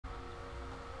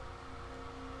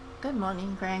Good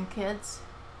morning, grandkids.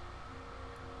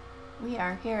 We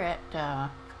are here at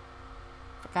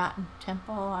Forgotten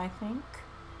Temple, I think.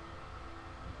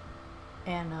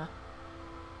 And,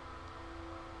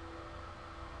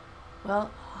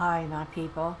 well, hi, my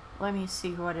people. Let me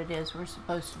see what it is we're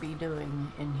supposed to be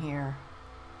doing in here.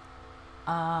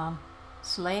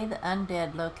 Slay the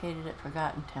undead located at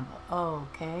Forgotten Temple. Oh,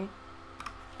 okay.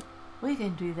 We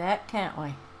can do that, can't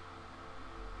we?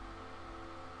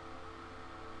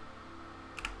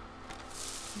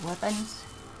 Weapons.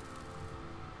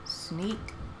 Sneak.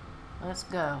 Let's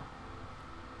go.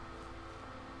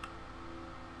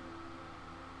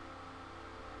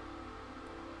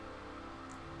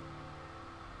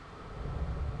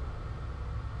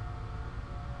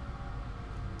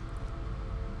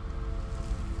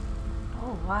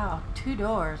 Oh wow, 2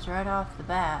 doors right off the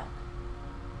bat.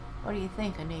 What do you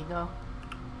think, Inigo?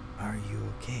 Are you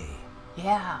okay?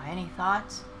 Yeah, any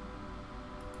thoughts?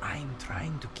 I'm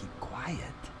trying to keep quiet.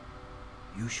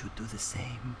 You should do the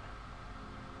same.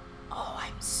 Oh,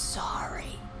 I'm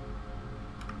sorry.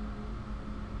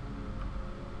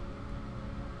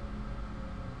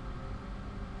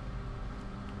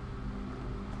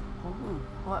 Ooh,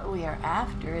 what we are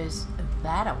after is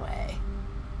that-a-way.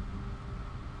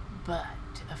 But,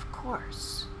 of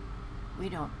course, we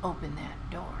don't open that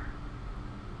door.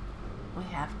 We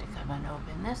have to come and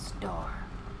open this door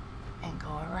and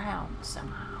go around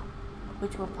somehow,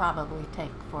 which will probably take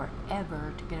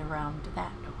forever to get around to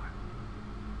that door.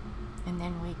 And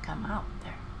then we come out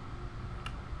there.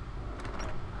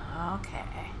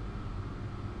 Okay.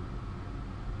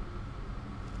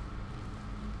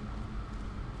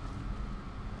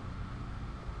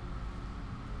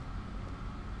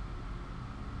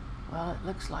 Well, it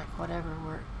looks like whatever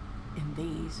were in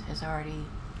these has already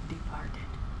departed.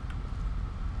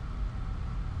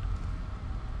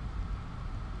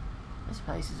 This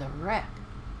place is a wreck.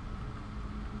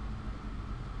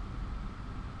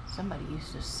 Somebody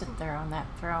used to sit there on that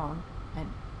throne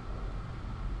and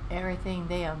everything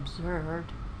they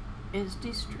observed is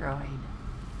destroyed.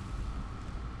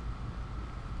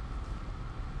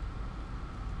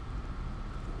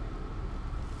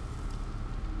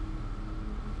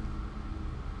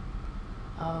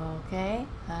 Okay,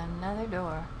 another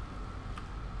door.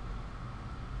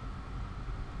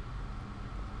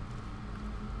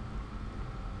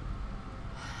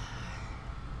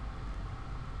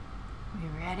 You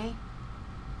ready?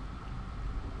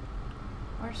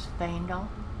 Where's Fandel?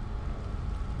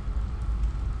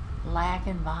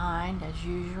 Lagging behind as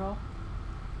usual.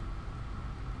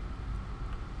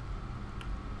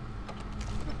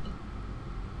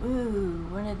 Ooh,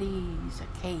 one of these,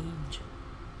 a cage.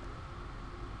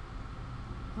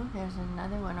 Ooh, there's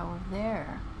another one over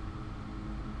there.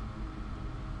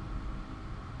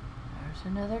 There's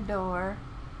another door.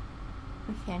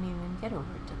 We can't even get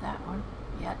over to that one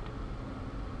yet.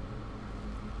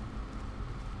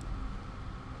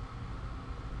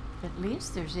 At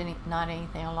least there's not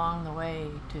anything along the way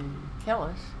to kill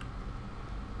us.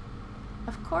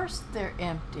 Of course they're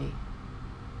empty.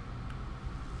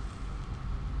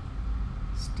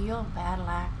 Steel battle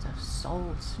axe of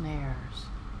soul snares.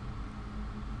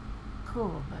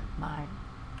 Cool, but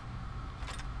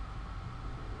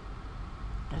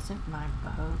doesn't my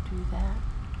bow do that?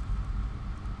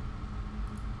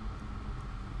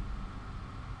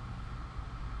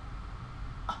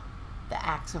 The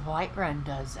Axe of Whiterun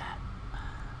does that.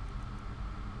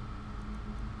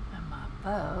 And my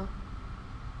bow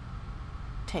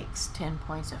takes 10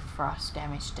 points of frost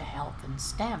damage to health and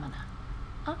stamina.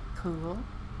 Oh, cool.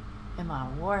 And my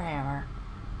warhammer.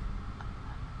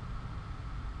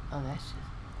 Oh, that's just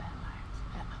battle axe.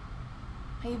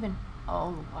 I even,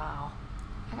 oh wow.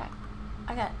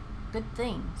 I got good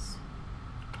things.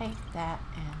 Take that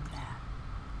and that.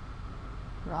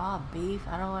 Raw beef,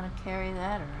 I don't want to carry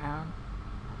that around.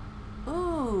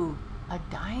 Ooh, a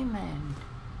diamond.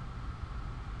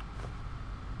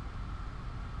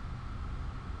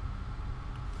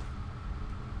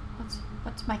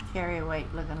 What's my carry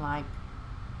weight looking like?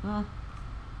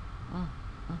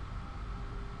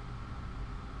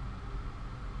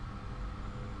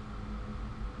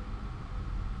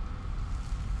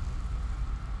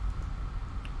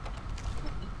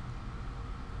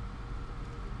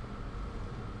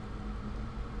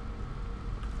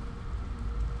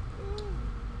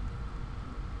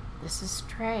 This is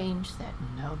strange that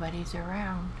nobody's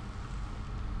around.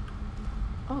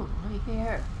 Oh, look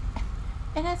here.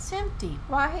 And it's empty.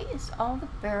 Why is all the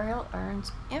burial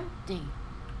urns empty?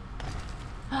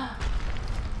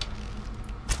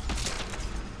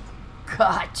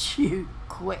 Got you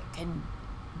quick and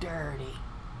dirty.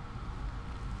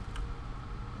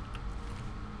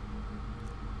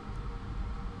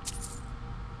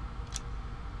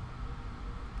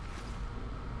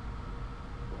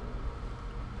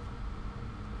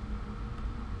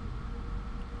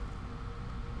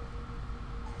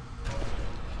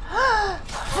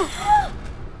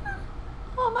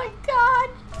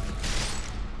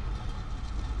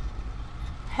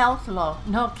 health low.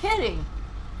 No kidding.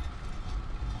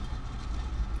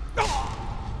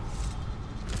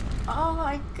 Oh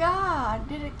my God,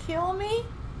 did it kill me?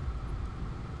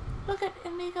 Look at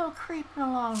Inigo creeping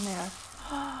along there.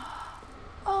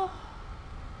 Oh.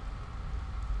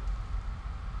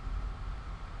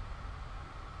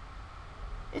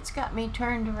 It's got me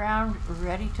turned around,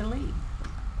 ready to leave.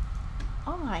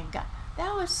 Oh my God,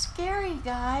 that was scary,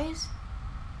 guys.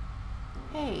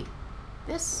 Hey,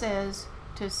 this says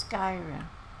to Skyrim,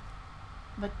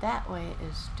 but that way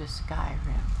is to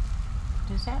Skyrim.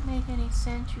 Does that make any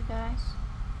sense, you guys?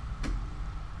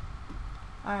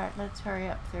 Alright, let's hurry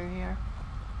up through here.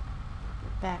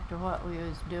 Get back to what we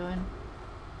was doing.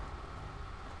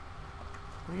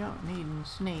 We don't need to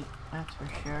sneak, that's for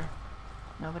sure.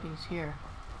 Nobody's here.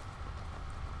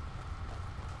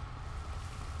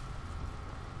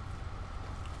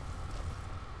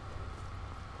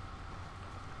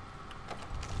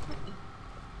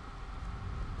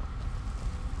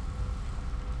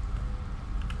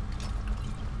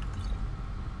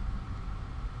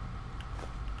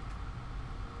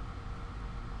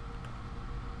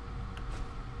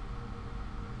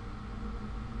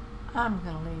 I'm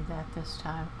gonna leave that this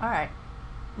time. Alright,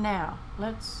 now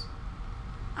let's...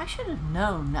 I should have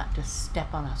known not to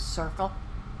step on a circle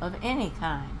of any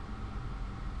kind.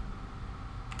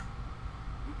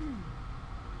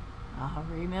 I'll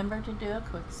remember to do a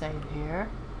quick save here.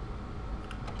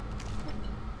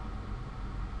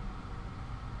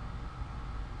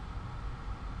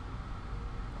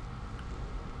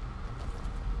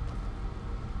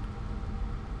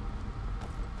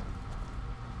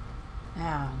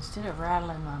 Now, instead of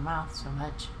rattling my mouth so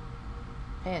much,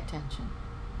 pay attention.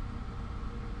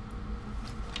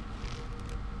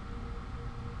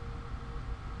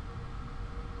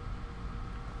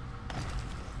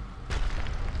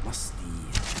 Musty,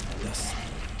 dusty.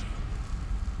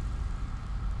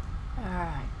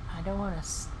 Alright, I don't want to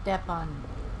step on...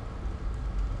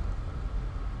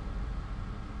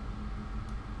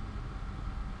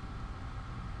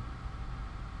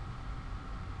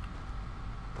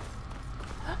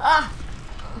 Ah!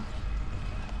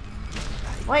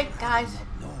 Wait, guys.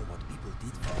 I don't know what people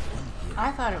did for fun here.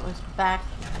 I thought it was back.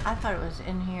 I thought it was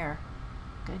in here.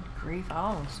 Good grief, I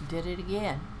almost did it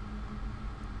again.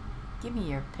 Give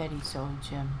me your petty soul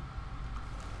gem.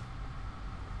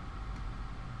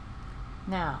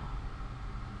 Now,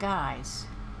 guys.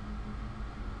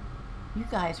 You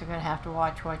guys are going to have to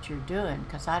watch what you're doing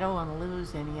because I don't want to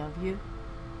lose any of you.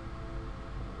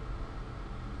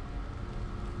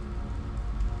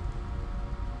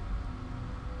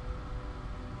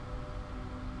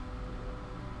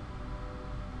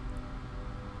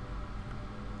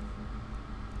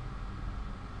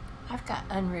 I've got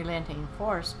unrelenting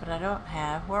force, but I don't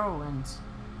have whirlwind's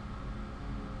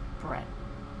breath.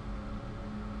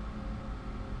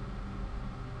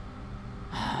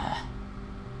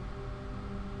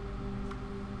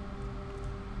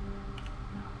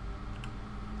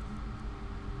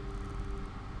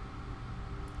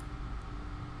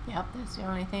 Yep, that's the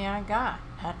only thing I got.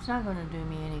 That's not going to do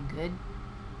me any good.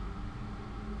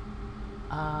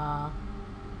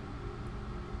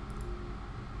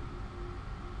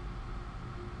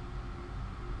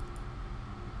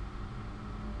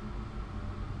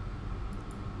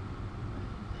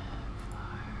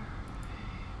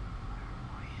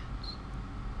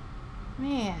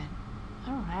 Man, I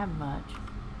don't have much.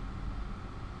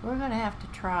 We're going to have to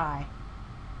try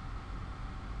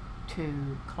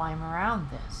to climb around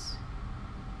this.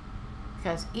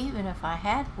 Because even if I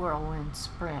had whirlwind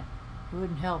sprint, it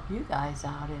wouldn't help you guys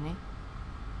out any.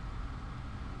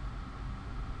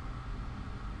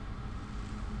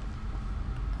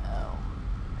 Oh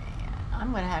man, I'm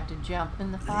going to have to jump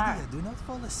in the fire. Lydia, do not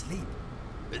fall asleep.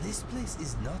 This place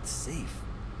is not safe.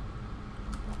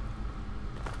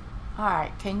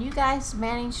 Alright, can you guys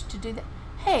manage to do that?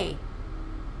 Hey,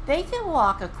 they can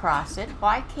walk across it.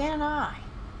 Why can't I?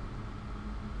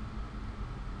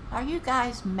 Are you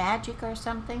guys magic or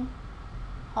something?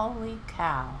 Holy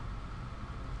cow.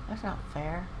 That's not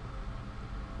fair.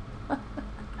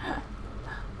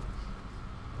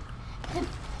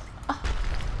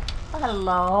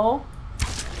 Hello?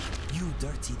 You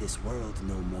dirty this world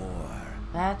no more.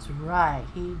 That's right,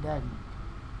 he doesn't.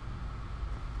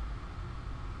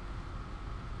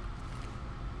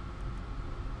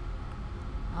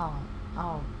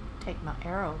 I'll take my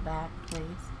arrow back, please.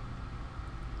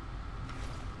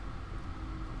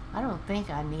 I don't think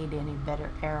I need any better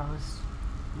arrows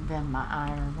than my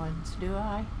iron ones, do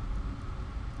I?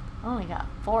 I only got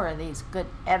 4 of these good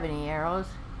ebony arrows.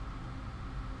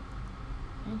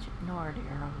 Ancient Nord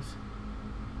arrows.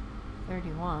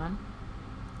 31.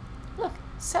 Look,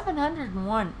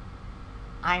 701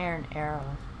 iron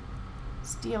arrows.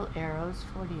 Steel arrows,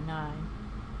 49.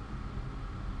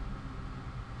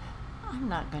 I'm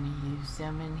not going to use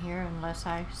them in here unless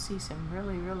I see some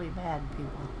really, really bad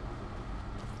people.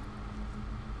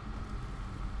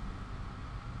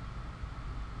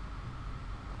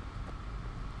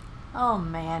 Oh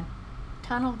man,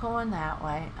 tunnel going that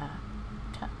way.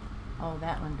 Oh,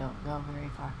 that one don't go very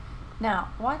far. Now,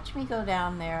 watch me go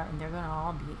down there and they're going to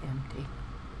all be empty.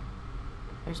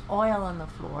 There's oil on the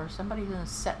floor. Somebody's going to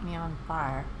set me on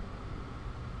fire.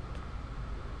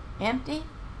 Empty,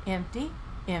 empty,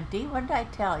 empty. What did I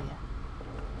tell you?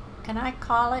 Can I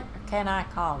call it or can I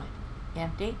call it?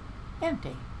 Empty,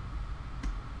 empty.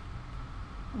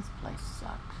 This place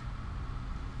sucks.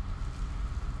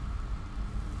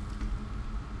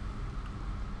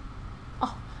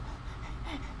 Oh,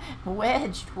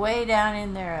 wedged way down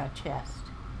in there, a chest.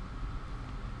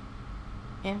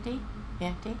 Empty,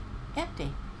 empty,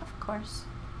 empty. Of course.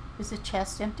 Is the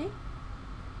chest empty?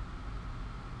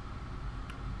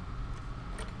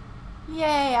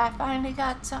 Yay, I finally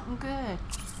got something good.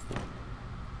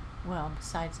 Well,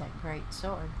 besides that great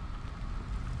sword.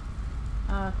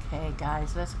 Okay,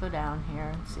 guys, let's go down here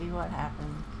and see what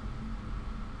happens.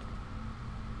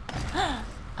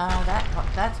 Oh,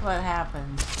 that's what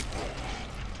happens.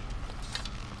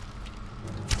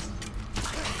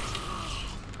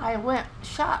 I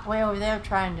shot way over there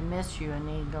trying to miss you,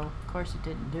 Inigo. Of course, it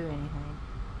didn't do anything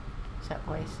except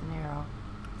waste an arrow.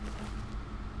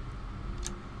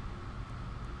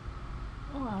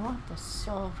 Oh, I want the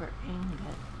silver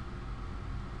ingot.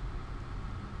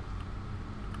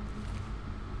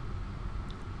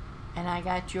 And I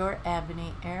got your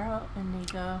ebony arrow,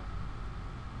 Inigo.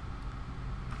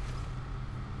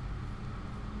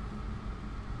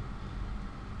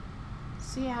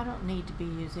 See, I don't need to be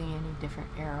using any different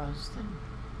arrows than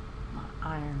my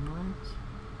iron ones.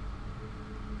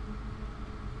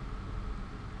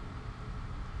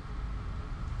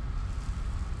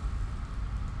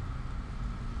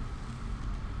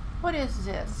 What is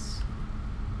this?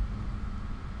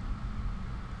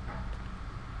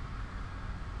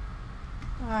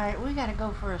 Alright, we gotta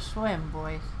go for a swim,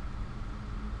 boys.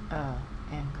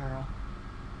 And girl.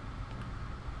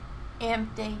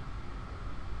 Empty.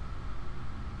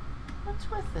 What's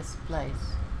with this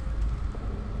place?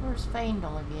 Where's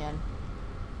Fandel again?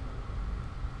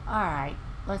 Alright,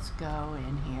 let's go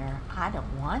in here. I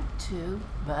don't want to,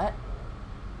 but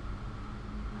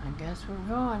I guess we're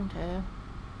going to.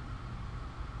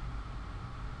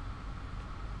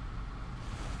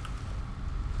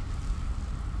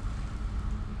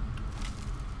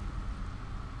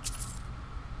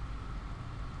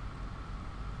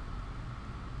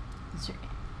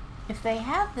 If they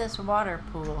have this water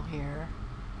pool here,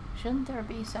 shouldn't there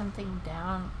be something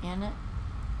down in it?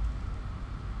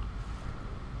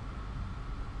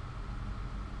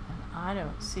 And I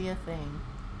don't see a thing.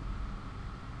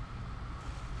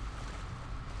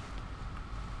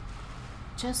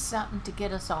 Just something to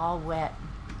get us all wet,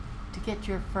 to get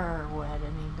your fur wet,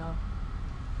 Inigo.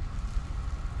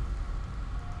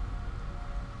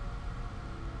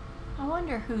 I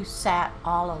wonder who sat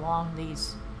all along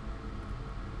these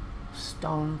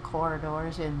stone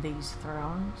corridors in these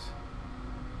thrones.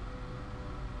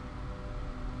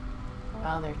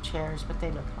 Well, they're chairs, but they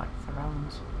look like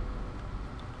thrones.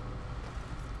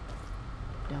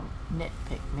 Don't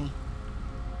nitpick me.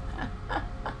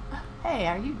 Hey,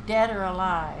 are you dead or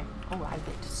alive? Oh, I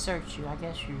get to search you. I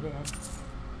guess you're dead.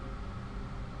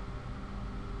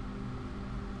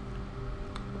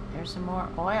 There's some more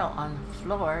oil on the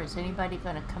floor. Is anybody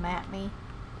going to come at me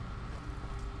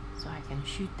so I can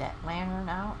shoot that lantern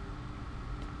out?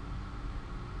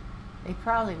 They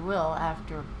probably will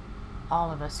after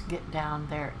all of us get down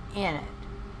there in it.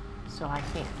 So I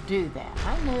can't do that.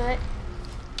 I knew it.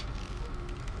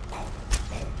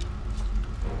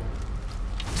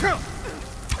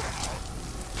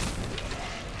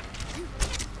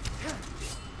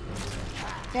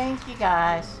 Thank you,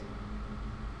 guys.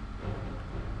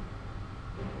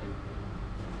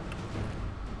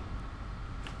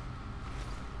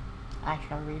 I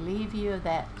shall relieve you of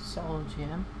that soul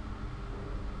gem.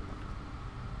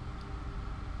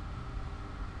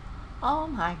 Oh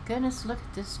my goodness, look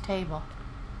at this table.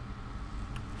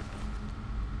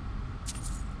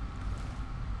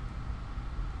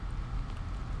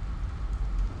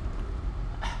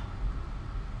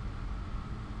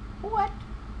 What?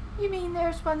 You mean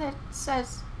there's one that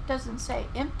doesn't say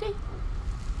empty?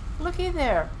 Looky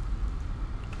there.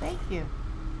 Thank you.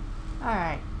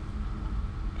 Alright.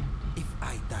 If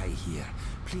I die here,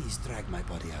 please drag my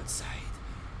body outside.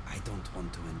 I don't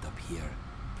want to end up here,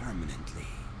 permanently.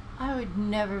 I would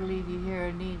never leave you here,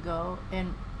 Inigo.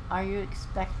 And are you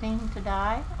expecting to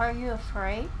die? Are you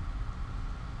afraid?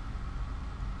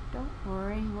 Don't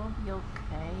worry, we'll be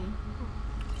okay.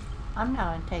 I'm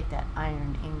not gonna take that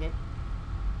iron ingot.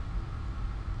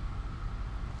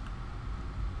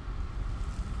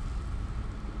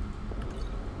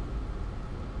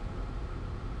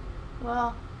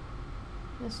 Well,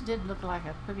 this did look like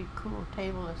a pretty cool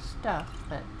table of stuff,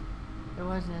 but there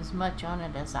wasn't as much on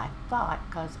it as I thought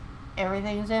because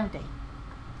everything's empty.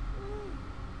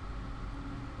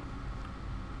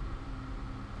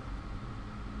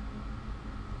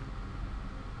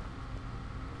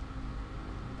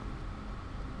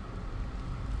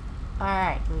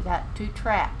 Alright, we got 2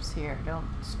 traps here. Don't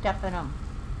step in them.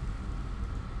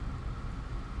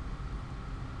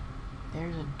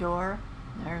 There's a door.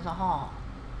 There's a hall.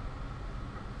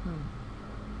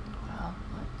 Well,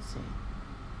 let's see.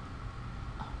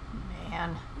 Oh,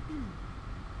 man.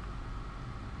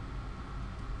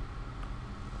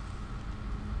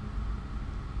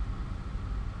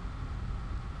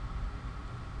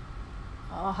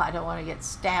 Oh, I don't want to get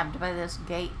stabbed by this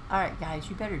gate. Alright, guys,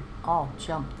 you better all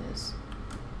jump this.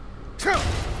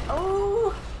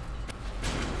 Oh!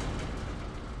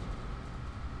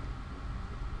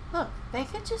 Look, they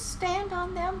could just stand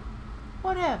on them.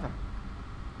 Whatever.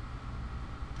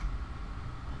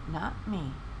 But not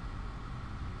me.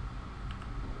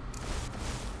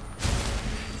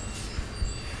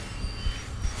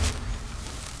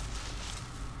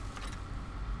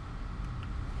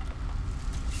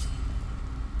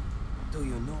 Do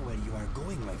you know where you are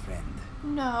going, my friend?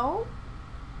 No.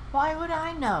 Why would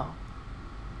I know?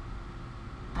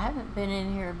 I haven't been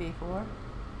in here before.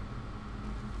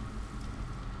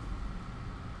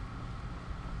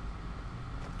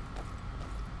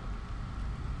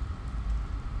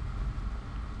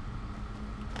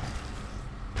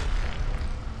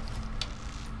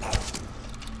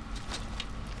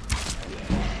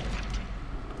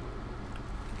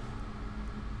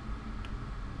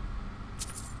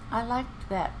 I liked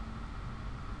that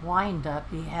wind up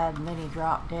he had and then he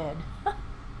dropped dead.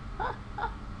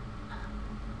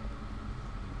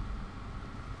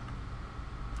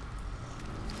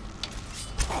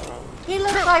 He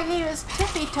looked like he was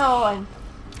tippy-toeing.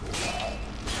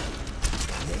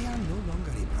 They are no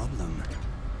longer a problem.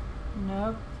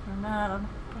 Nope, they're not.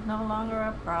 No longer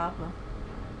a problem.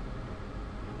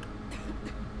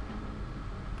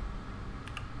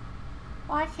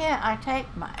 Why can't I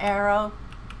take my arrow?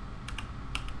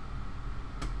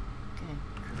 Good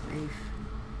grief.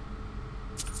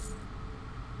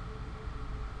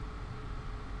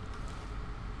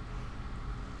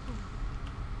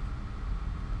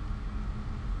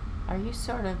 Are you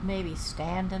sort of maybe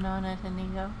standing on it,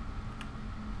 Inigo?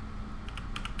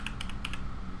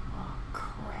 Oh,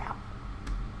 crap.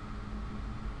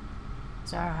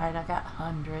 It's alright, I got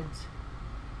hundreds.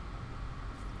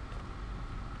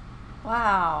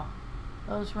 Wow,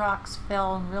 those rocks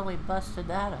fell and really busted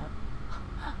that up.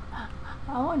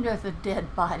 I wonder if the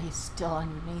dead body's still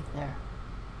underneath there.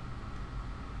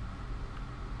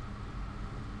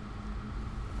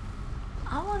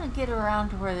 I want to get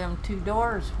around to where them 2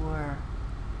 doors were.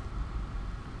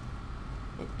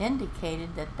 It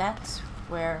indicated that that's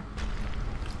where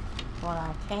what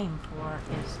I came for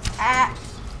is. Ah!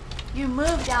 You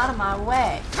moved out of my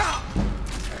way.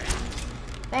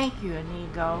 Thank you,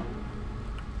 Inigo.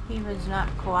 He was not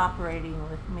cooperating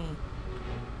with me.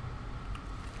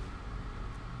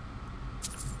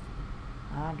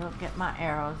 I don't get my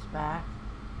arrows back.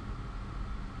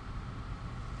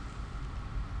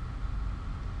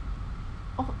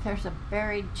 Oh, there's a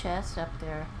buried chest up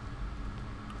there.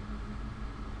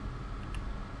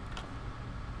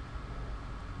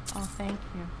 Oh, thank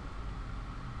you.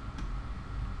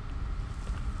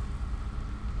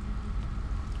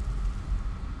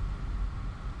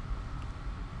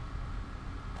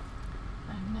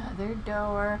 Another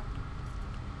door.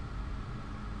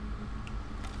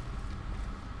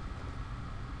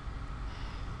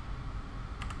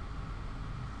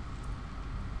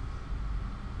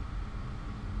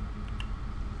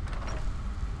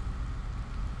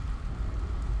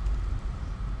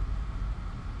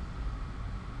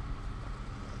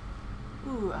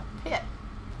 Ooh, a pit.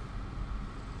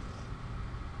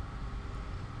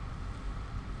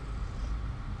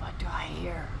 What do I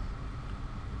hear?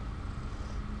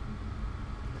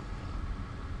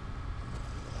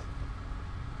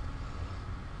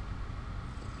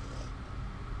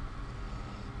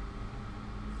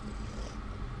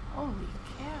 Holy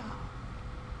cow.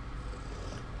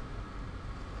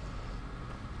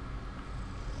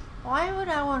 Why would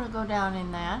I want to go down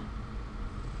in that?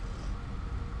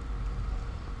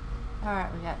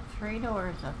 Alright, we got 3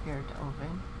 doors up here to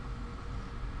open.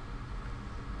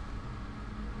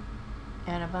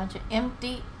 And a bunch of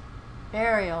empty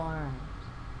burial urns.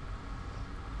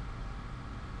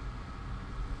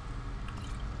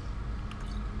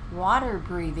 Water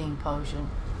breathing potion.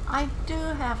 I do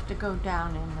have to go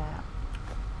down in that.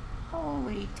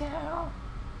 Holy cow.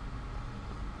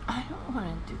 I don't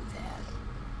want to do that.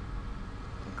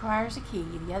 Requires a key.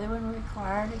 The other one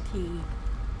required a key.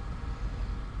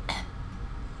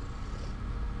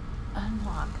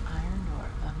 Unlock iron door.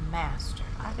 A master.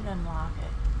 I could unlock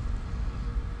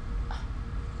it.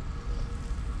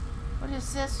 What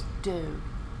does this do?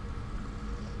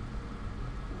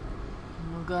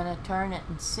 We're gonna turn it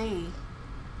and see.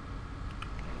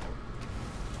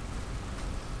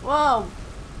 Whoa!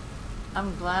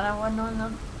 I'm glad I wasn't on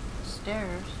the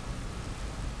stairs.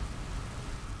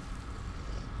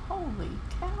 Holy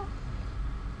cow.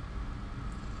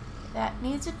 That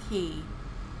needs a key.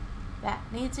 That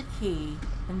needs a key.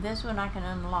 And this one I can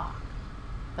unlock.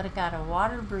 But I got a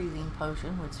water breathing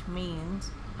potion, which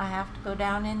means I have to go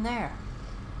down in there.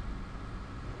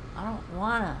 I don't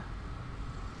wanna.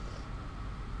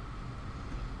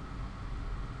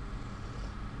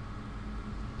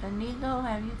 Inigo,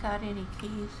 have you got any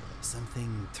keys?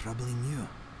 Something troubling you?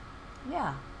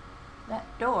 Yeah,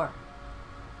 that door.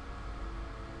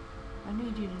 I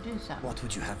need you to do something. What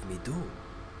would you have me do?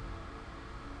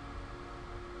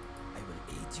 I will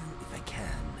aid you if I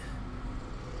can.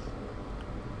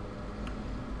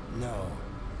 No.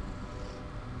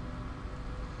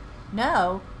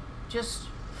 No? Just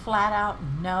flat out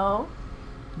no?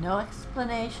 No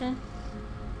explanation?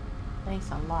 Thanks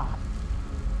a lot.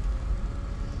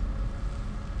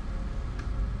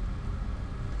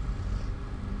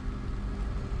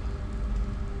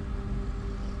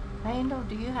 Bandol,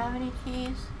 do you have any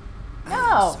keys? No!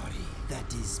 I'm sorry,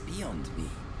 that is beyond me.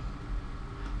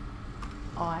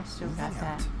 Oh, I still got Moving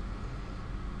that. out.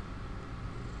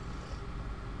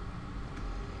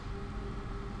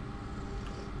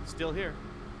 Still here.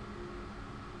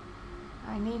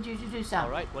 I need you to do something.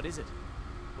 All right, what is it?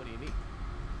 What do you need?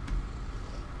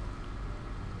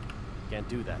 Can't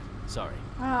do that. Sorry.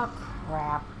 Oh,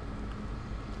 crap.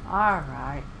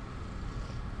 Alright.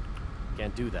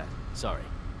 Can't do that. Sorry.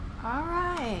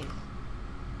 Alright.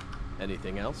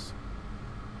 Anything else?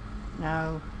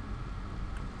 No.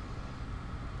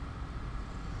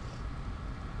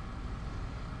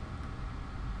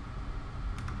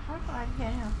 How do I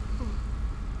get him?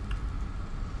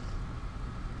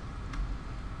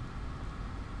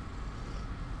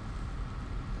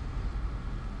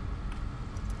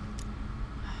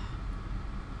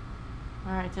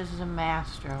 Alright, this is a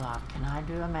master lock. Can I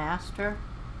do a master?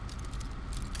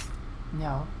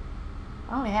 No.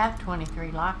 I only have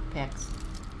 23 lock picks.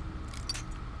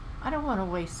 I don't want to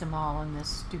waste them all on this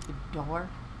stupid door.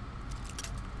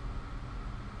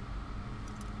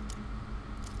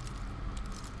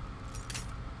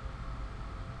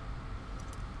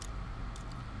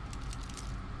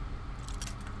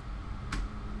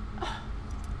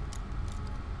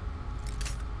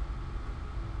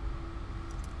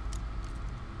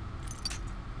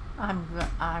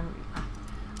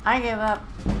 I give up.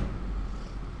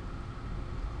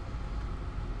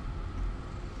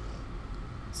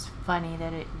 It's funny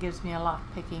that it gives me a lock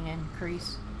picking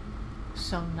increase.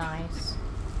 So nice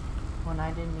when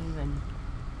I didn't even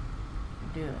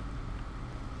do it.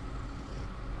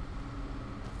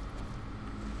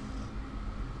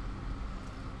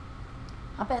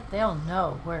 I bet they'll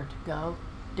know where to go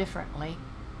differently,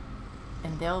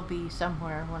 and they'll be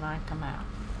somewhere when I come out.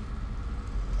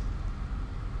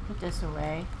 Put this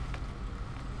away.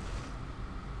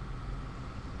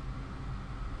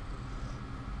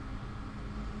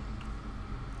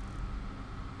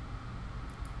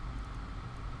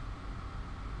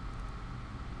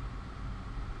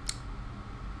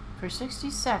 For 60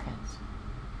 seconds.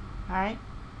 Alright?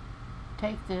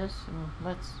 Take this and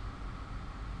let's...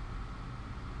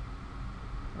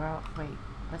 Well, wait.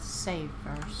 Let's save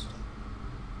first.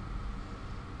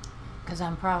 Because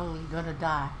I'm probably going to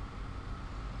die.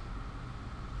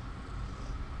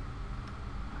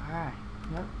 Alright.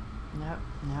 Nope. Nope.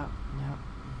 Nope. Nope.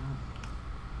 Nope.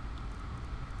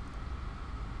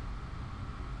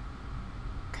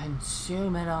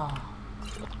 Consume it all.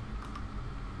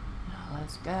 Now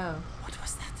let's go. What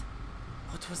was that?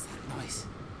 What was that noise?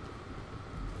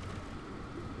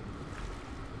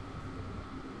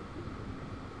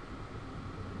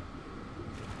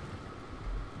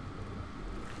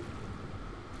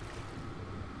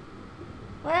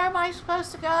 Where am I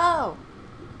supposed to go?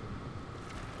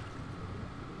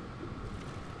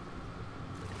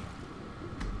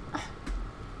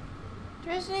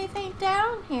 There isn't anything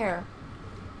down here.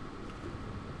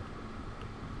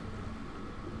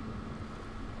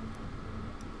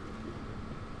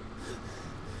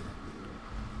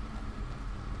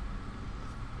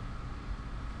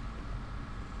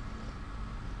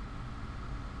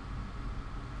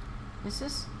 Is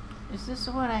this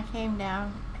the one I came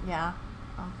down? Yeah.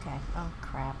 Okay. Oh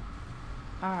crap.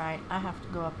 Alright, I have to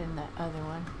go up in the other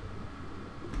one.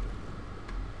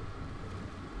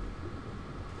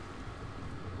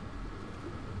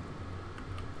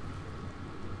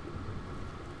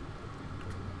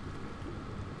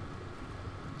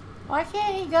 Why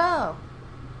can't he go?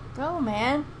 Go,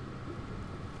 man.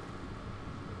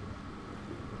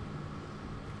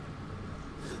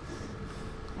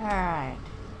 Alright.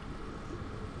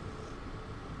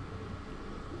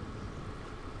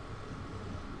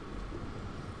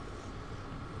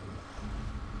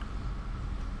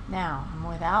 Now, I'm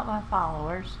without my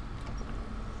followers.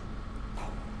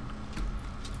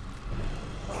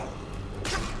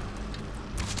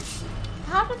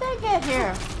 How did they get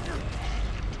here?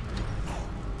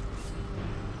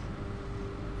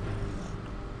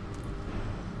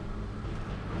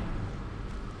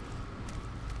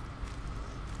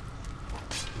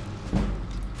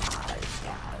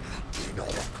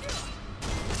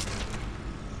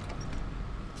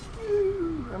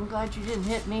 I'm glad you didn't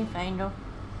hit me, Fangel.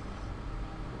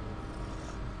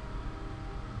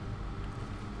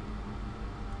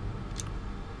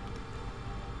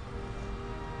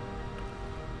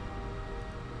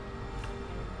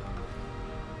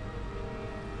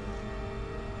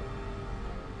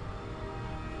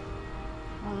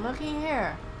 Well, looky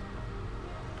here.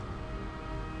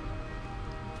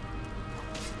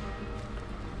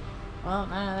 Well,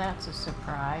 none of that's a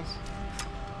surprise.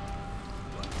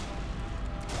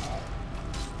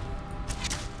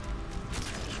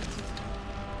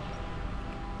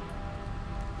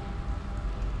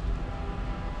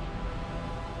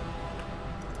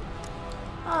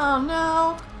 Oh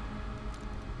no!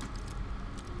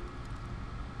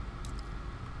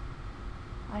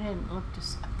 I didn't look to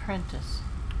apprentice.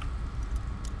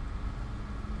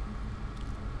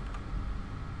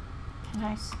 Can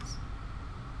I?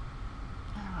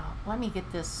 Oh, let me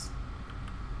get this.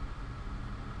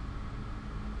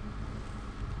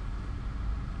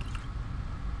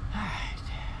 All right.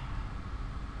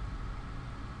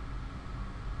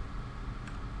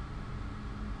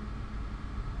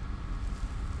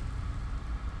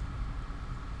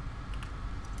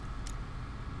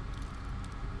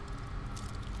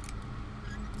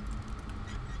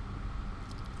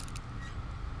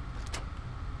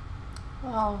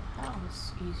 Well, that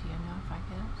was easy enough, I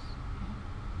guess.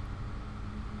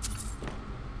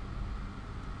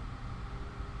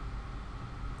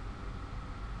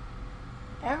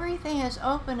 Yeah. Everything is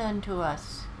open unto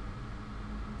us.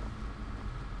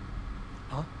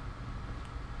 Huh?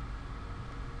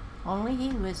 Only he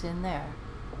was in there.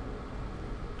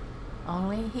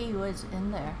 Only he was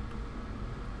in there.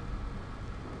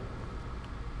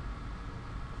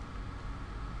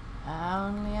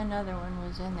 Only another one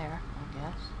was in there, I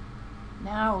guess.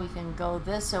 Now we can go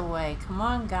this away. Come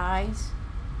on, guys.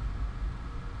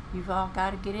 You've all got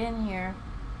to get in here.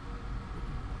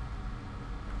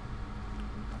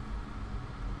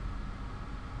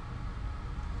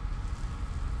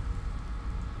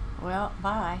 Well,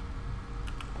 bye.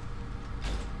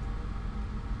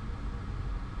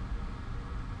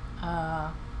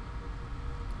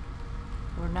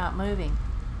 We're not moving.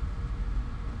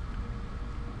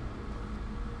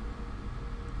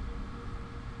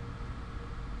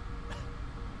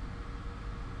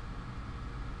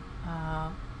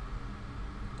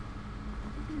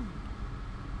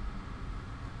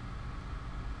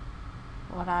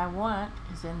 What I want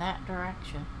is in that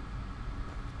direction.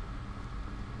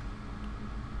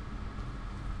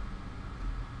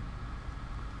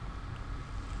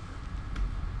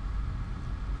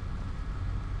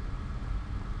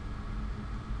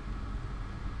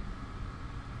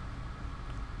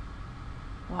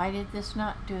 Why did this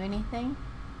not do anything?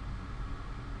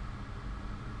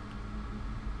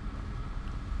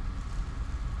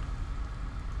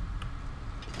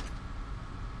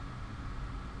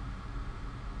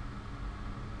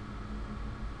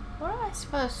 What am I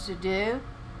supposed to do?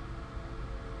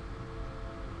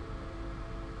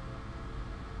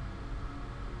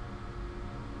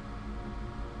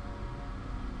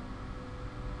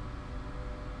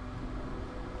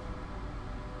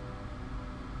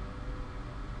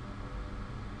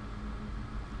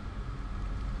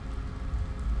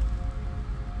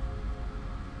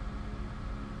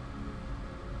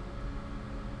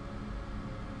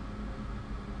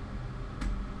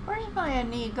 Where's my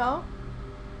Inigo?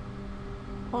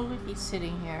 Oh, look, he's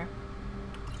sitting here.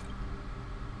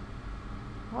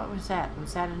 What was that?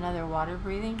 Was that another water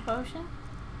breathing potion?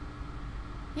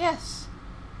 Yes.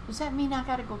 Does that mean I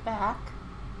gotta go back?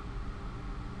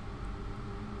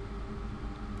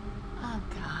 Oh,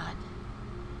 God.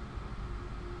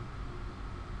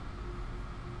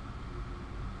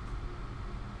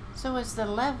 So is the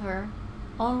lever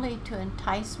only to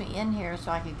entice me in here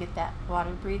so I could get that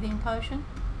water breathing potion?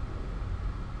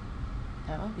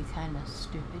 That would be kind of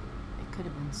stupid. It could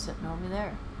have been sitting over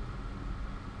there.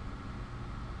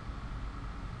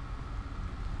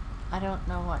 I don't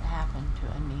know what happened to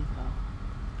Inigo.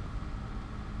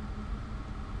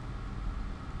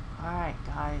 Alright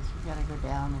guys, we gotta go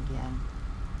down again.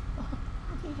 Oh,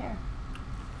 looky here.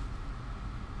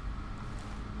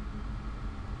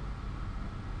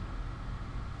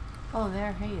 Oh,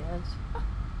 there he is.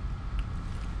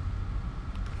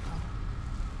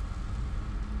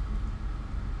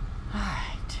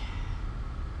 Alright.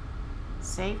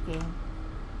 Save game.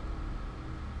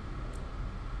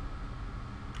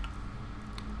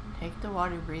 Take the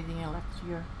water breathing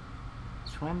elixir,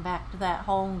 swim back to that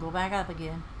hole and go back up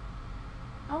again.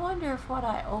 I wonder if what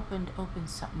I opened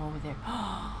something over there.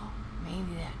 Oh,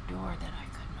 maybe that door that I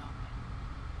couldn't open.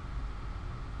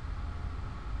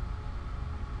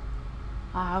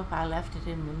 I hope I left it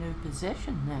in the new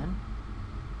position then.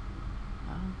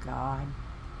 Oh God.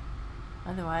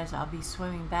 Otherwise I'll be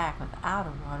swimming back without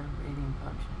a water breathing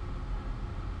potion.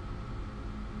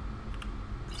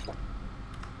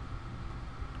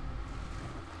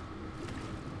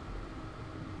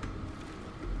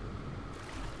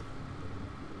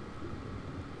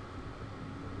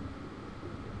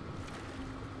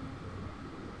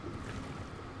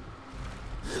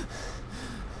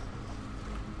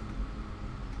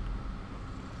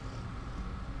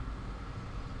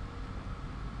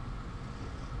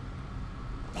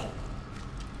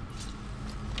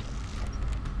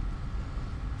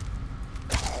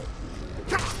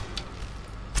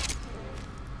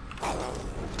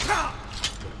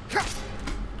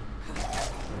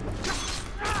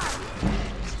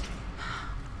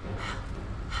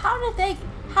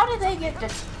 How did they get to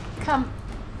come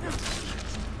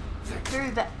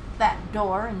through that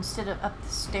door instead of up the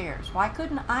stairs? Why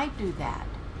couldn't I do that?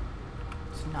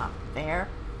 It's not fair.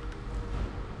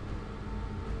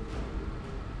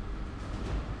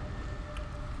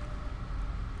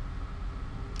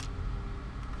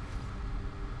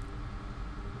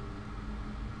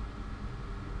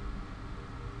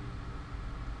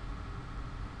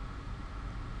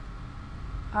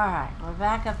 Alright, we're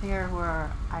back up here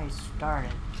where I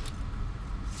started.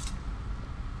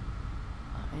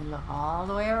 Let me look all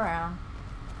the way around.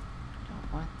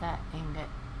 Don't want that ingot.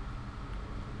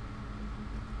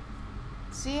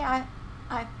 See,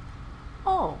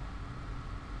 oh!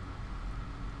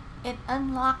 It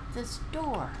unlocked this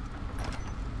door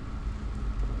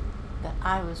that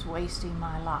I was wasting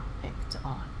my lockpicks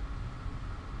on.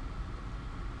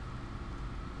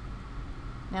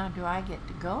 Now, do I get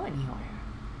to go anywhere?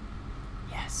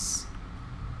 Yes.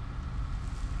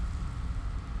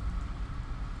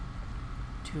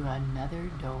 To another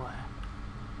door.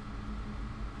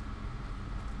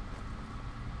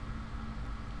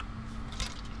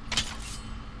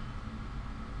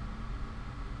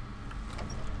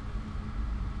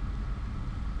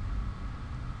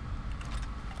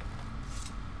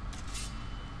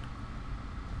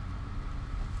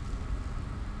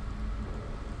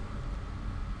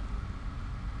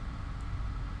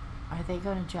 Are they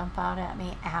going to jump out at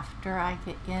me after I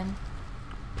get in?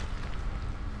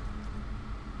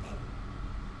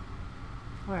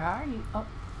 Where are you? Oh.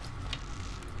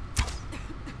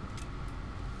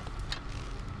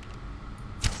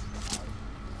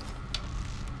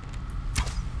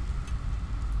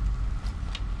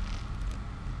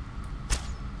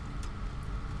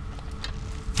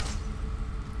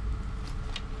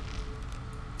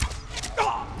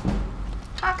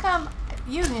 How come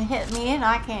you can hit me and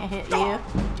I can't hit you?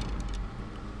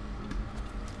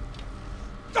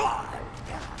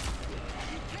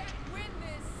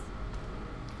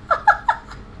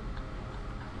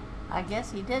 I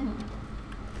guess he didn't.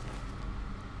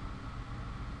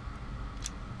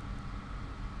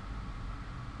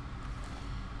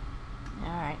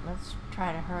 Alright, let's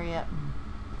try to hurry up and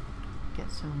get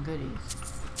some goodies.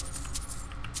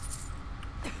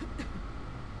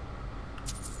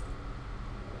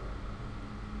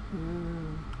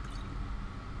 Ooh.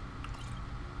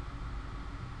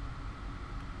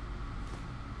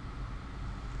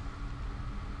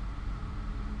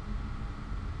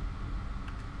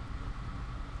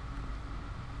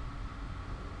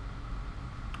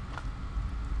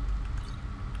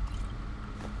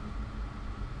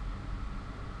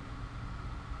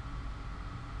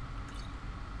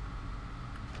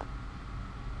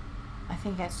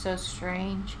 think that's so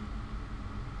strange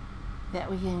that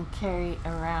we can carry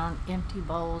around empty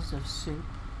bowls of soup.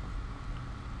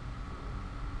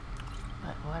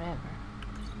 But whatever.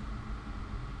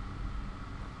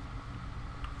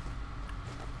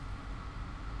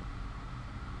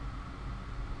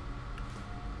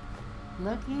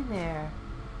 Looky there.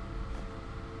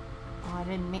 Oh,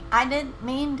 I didn't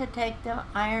mean to take the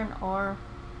iron ore.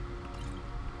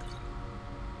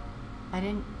 I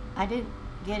didn't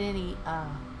get any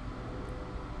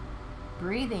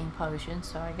breathing potions,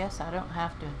 so I guess I don't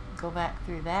have to go back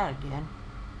through that again.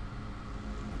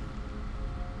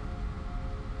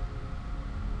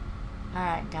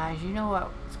 Alright guys, you know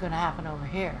what's going to happen over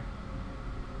here.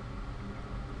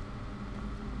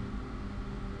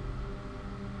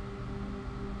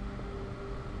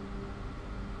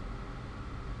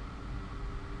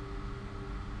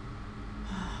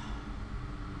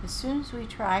 As soon as we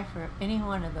try for any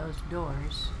one of those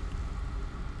doors,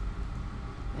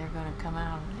 they're going to come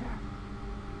out of there.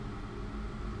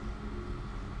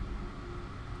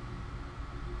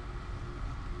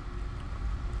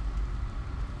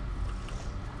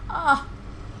 Ah!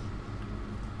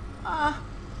 Ah!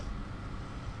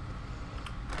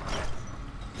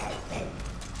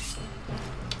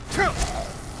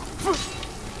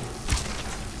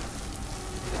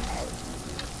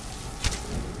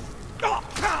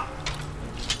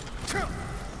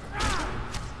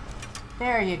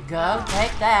 There you go.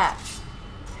 Take that.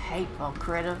 Hateful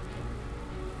critter.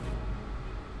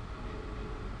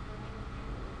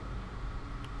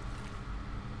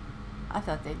 I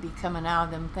thought they'd be coming out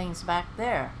of them things back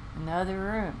there in the other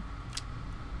room.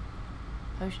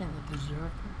 Potion of the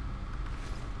Berserker.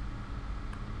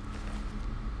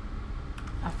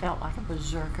 I felt like a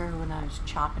berserker when I was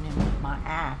chopping him with my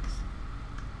axe.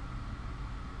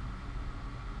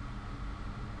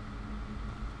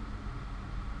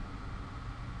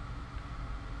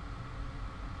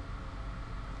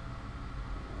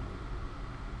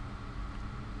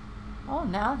 Oh,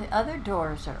 now the other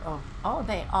doors are open. Oh,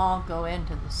 they all go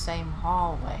into the same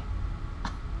hallway.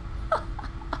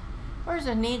 Where's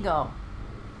Inigo?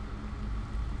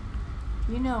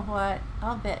 You know what?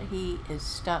 I'll bet he is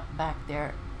stuck back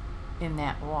there in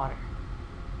that water.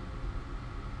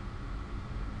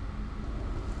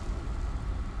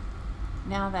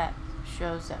 Now that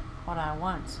shows that what I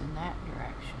want's in that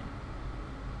direction.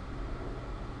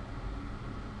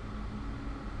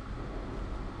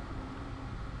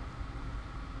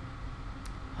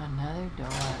 Another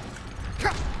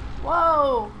door.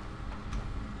 Whoa!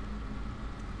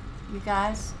 You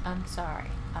guys, I'm sorry.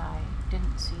 I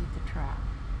didn't see the trap.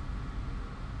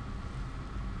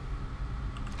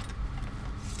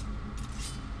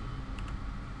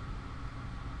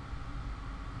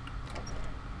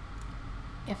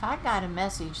 If I got a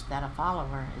message that a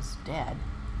follower is dead,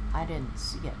 I didn't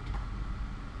see it.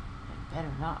 It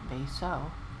better not be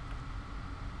so.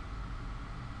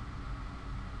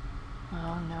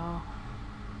 Oh no.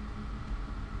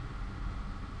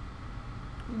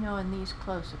 You know, in these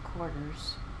close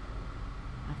quarters,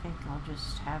 I think I'll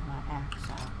just have my axe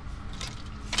out.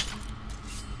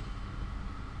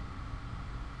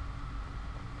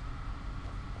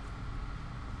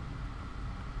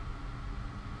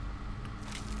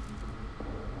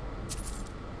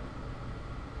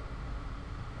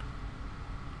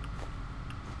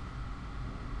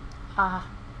 Ah,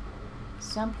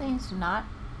 something's not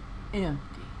empty.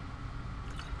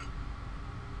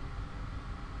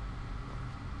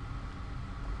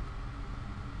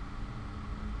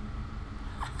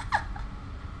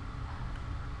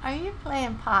 Are you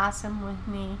playing possum with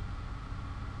me?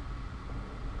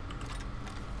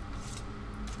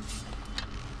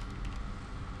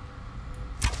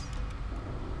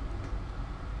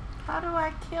 How do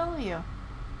I kill you?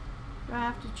 Do I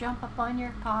have to jump up on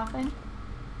your coffin?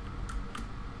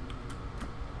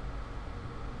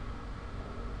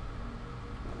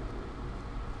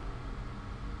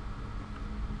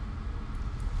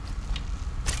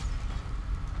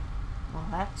 Well,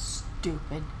 that's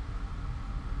stupid.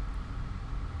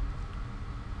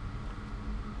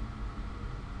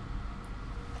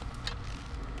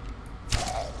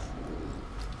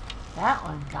 That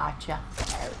one gotcha.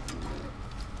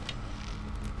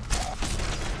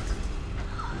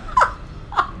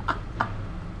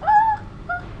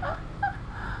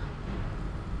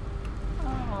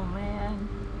 Oh man.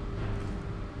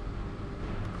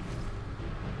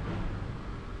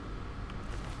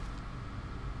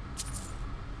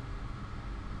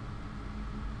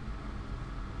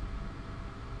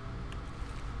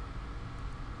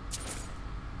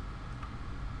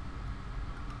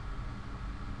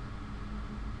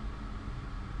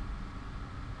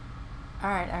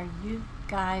 Alright, are you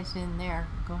guys in there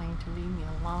going to leave me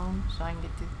alone so I can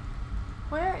get through?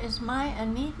 Where is my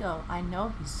Inigo? I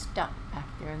know he's stuck back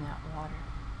there in that water.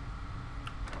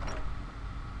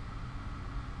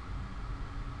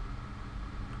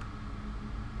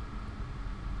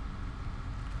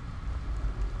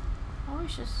 I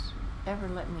wish this ever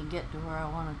let me get to where I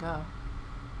want to go.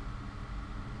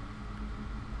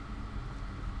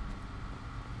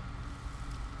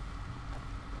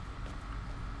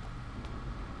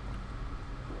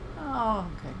 Oh,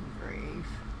 good grief.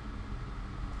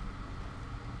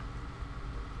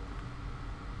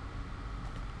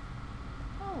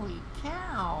 Holy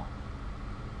cow.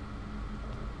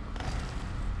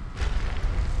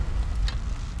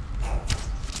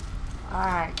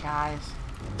 Alright, guys.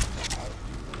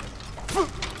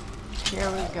 Here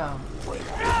we go.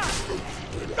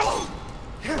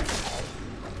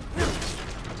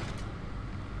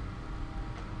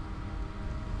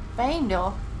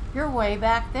 Bandolier, you're way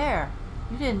back there.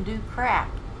 You didn't do crap.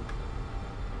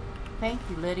 Thank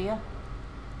you, Lydia.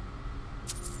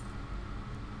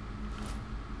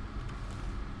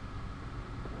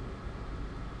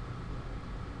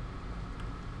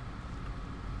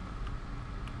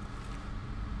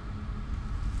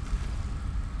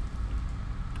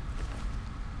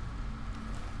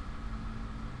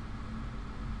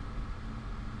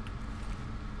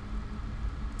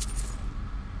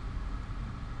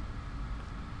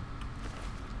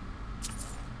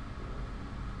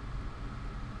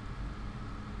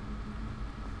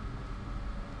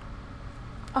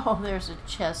 Oh, there's a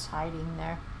chest hiding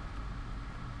there.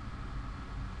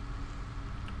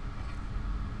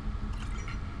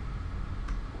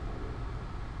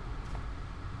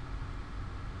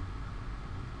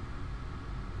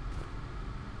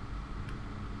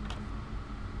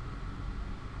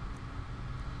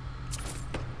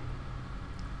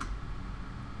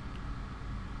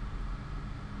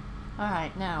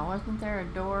 Alright, now, wasn't there a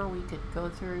door we could go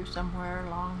through somewhere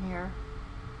along here?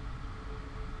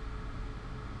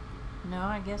 No,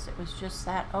 I guess it was just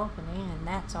that opening, and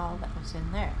that's all that was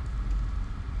in there.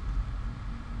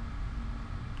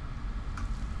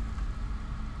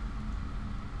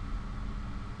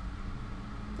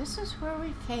 This is where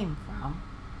we came from.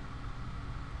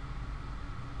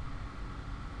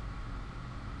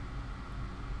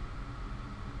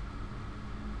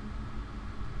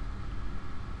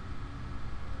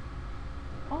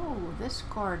 Oh, this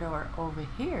corridor over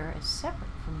here is separate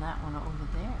from that one over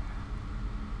there.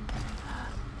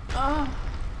 Oh.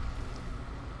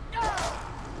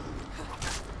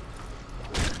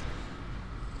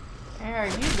 There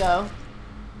you go.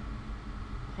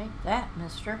 Take that,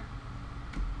 mister.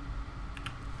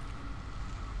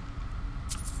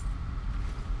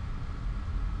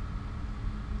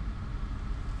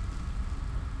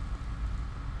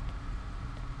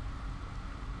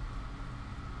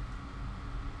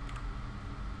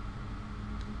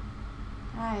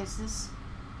 Guys, this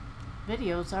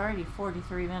video's already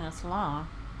 43 minutes long.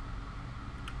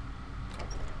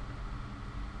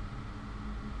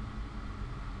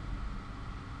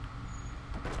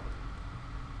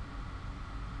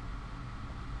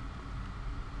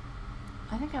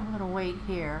 I think I'm going to wait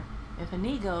here. If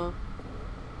Inigo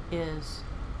is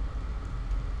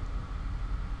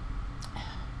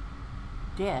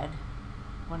dead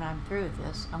when I'm through with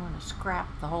this, I'm going to scrap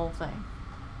the whole thing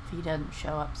if he doesn't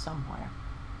show up somewhere.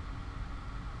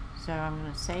 So I'm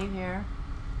going to save here,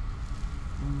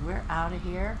 and we're out of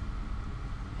here,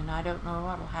 and I don't know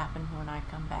what will happen when I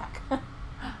come back.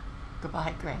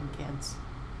 Goodbye, grandkids.